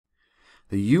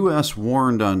The U.S.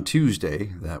 warned on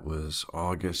Tuesday, that was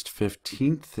August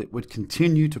 15th, it would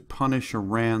continue to punish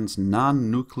Iran's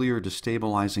non-nuclear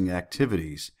destabilizing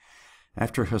activities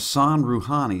after Hassan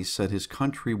Rouhani said his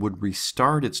country would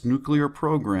restart its nuclear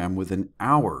program within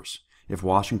hours if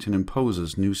Washington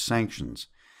imposes new sanctions.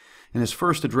 In his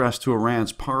first address to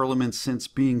Iran's parliament since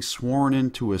being sworn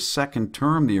into a second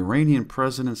term, the Iranian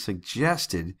president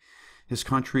suggested his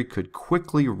country could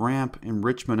quickly ramp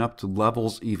enrichment up to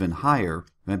levels even higher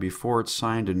than before it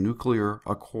signed a nuclear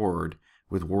accord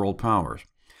with world powers.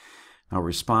 Now,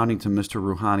 responding to Mr.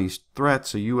 Rouhani's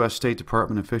threats, a U.S. State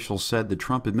Department official said the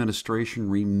Trump administration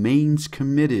remains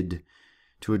committed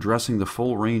to addressing the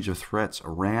full range of threats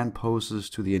Iran poses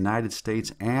to the United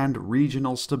States and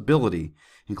regional stability,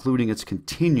 including its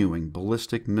continuing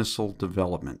ballistic missile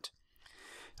development.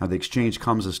 Now, the exchange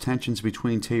comes as tensions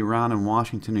between Tehran and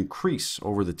Washington increase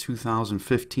over the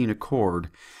 2015 accord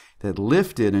that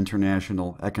lifted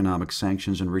international economic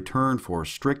sanctions in return for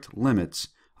strict limits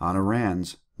on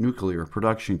Iran's nuclear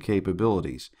production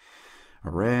capabilities.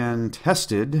 Iran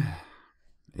tested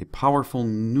a powerful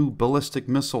new ballistic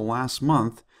missile last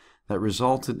month that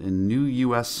resulted in new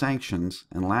U.S. sanctions,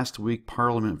 and last week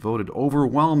Parliament voted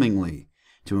overwhelmingly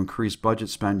to increase budget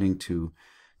spending to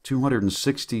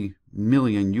 $260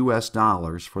 million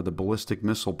for the ballistic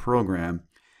missile program,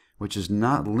 which is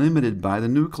not limited by the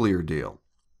nuclear deal.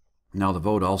 Now, the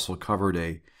vote also covered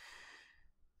a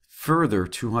further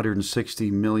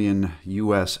 $260 million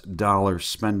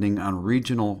spending on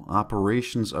regional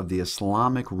operations of the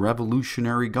Islamic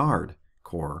Revolutionary Guard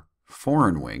Corps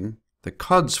Foreign Wing, the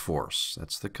Quds Force.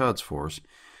 That's the Quds Force,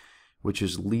 which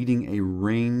is leading a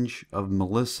range of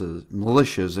militias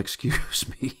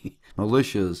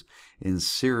in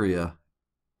Syria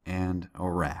and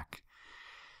Iraq.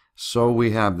 So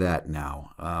we have that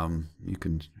now. You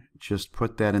can just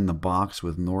put that in the box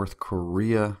with North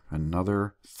Korea,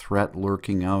 another threat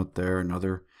lurking out there,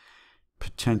 another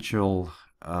potential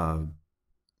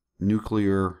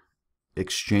nuclear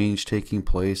exchange taking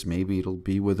place. Maybe it'll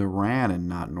be with Iran and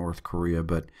not North Korea,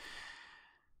 but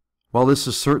while this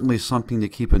is certainly something to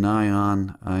keep an eye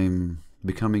on, I'm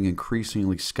becoming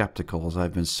increasingly skeptical, as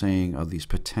I've been saying, of these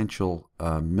potential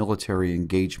military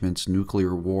engagements,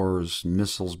 nuclear wars,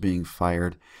 missiles being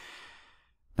fired.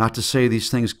 Not to say these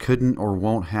things couldn't or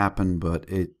won't happen, but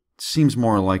it seems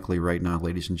more likely right now,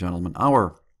 ladies and gentlemen.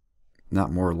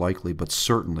 Not more likely, but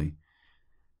certainly,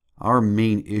 our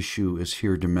main issue is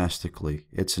here domestically.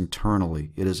 It's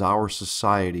internally. It is our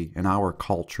society and our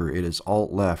culture. It is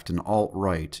alt-left and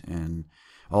alt-right and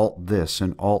alt-this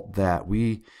and alt-that.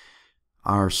 We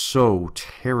are so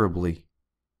terribly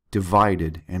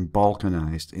divided and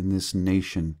balkanized in this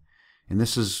nation. And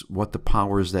this is what the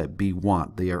powers that be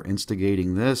want. They are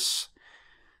instigating this.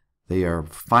 They are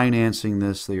financing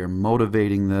this. They are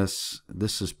motivating this.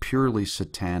 This is purely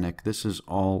satanic. This is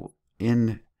all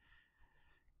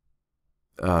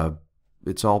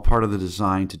it's all part of the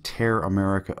design to tear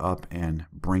America up and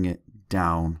bring it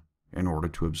down in order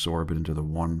to absorb it into the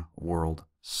one world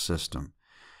system.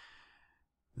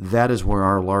 That is where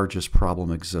our largest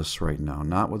problem exists right now.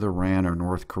 Not with Iran or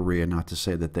North Korea, not to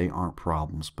say that they aren't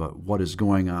problems, but what is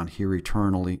going on here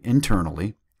internally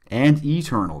and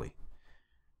eternally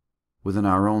within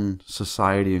our own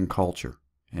society and culture.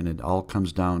 And it all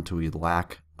comes down to a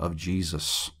lack of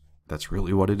Jesus. That's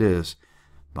really what it is,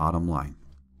 bottom line.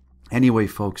 Anyway,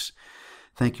 folks,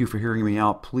 thank you for hearing me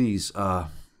out. Please, I'll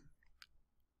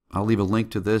leave a link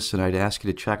to this, and I'd ask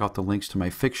you to check out the links to my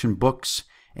fiction books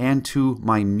and to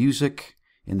my music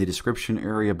in the description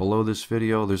area below this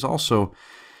video. There's also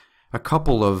a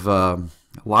couple of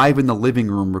live in the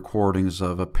living room recordings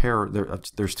of a pair.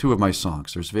 There's two of my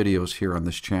songs. There's videos here on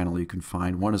this channel you can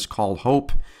find. One is called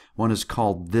Hope. One is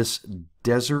called This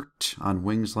Desert on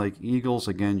Wings Like Eagles.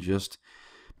 Again, just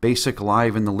basic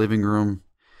live in the living room.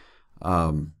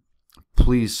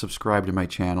 Please subscribe to my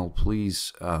channel.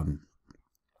 Please,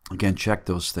 again, check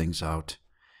those things out.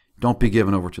 Don't be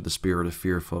given over to the spirit of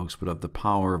fear, folks, but of the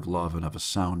power of love and of a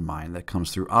sound mind that comes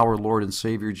through our Lord and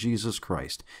Savior, Jesus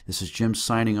Christ. This is Jim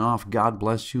signing off. God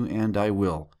bless you, and I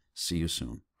will see you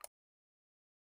soon.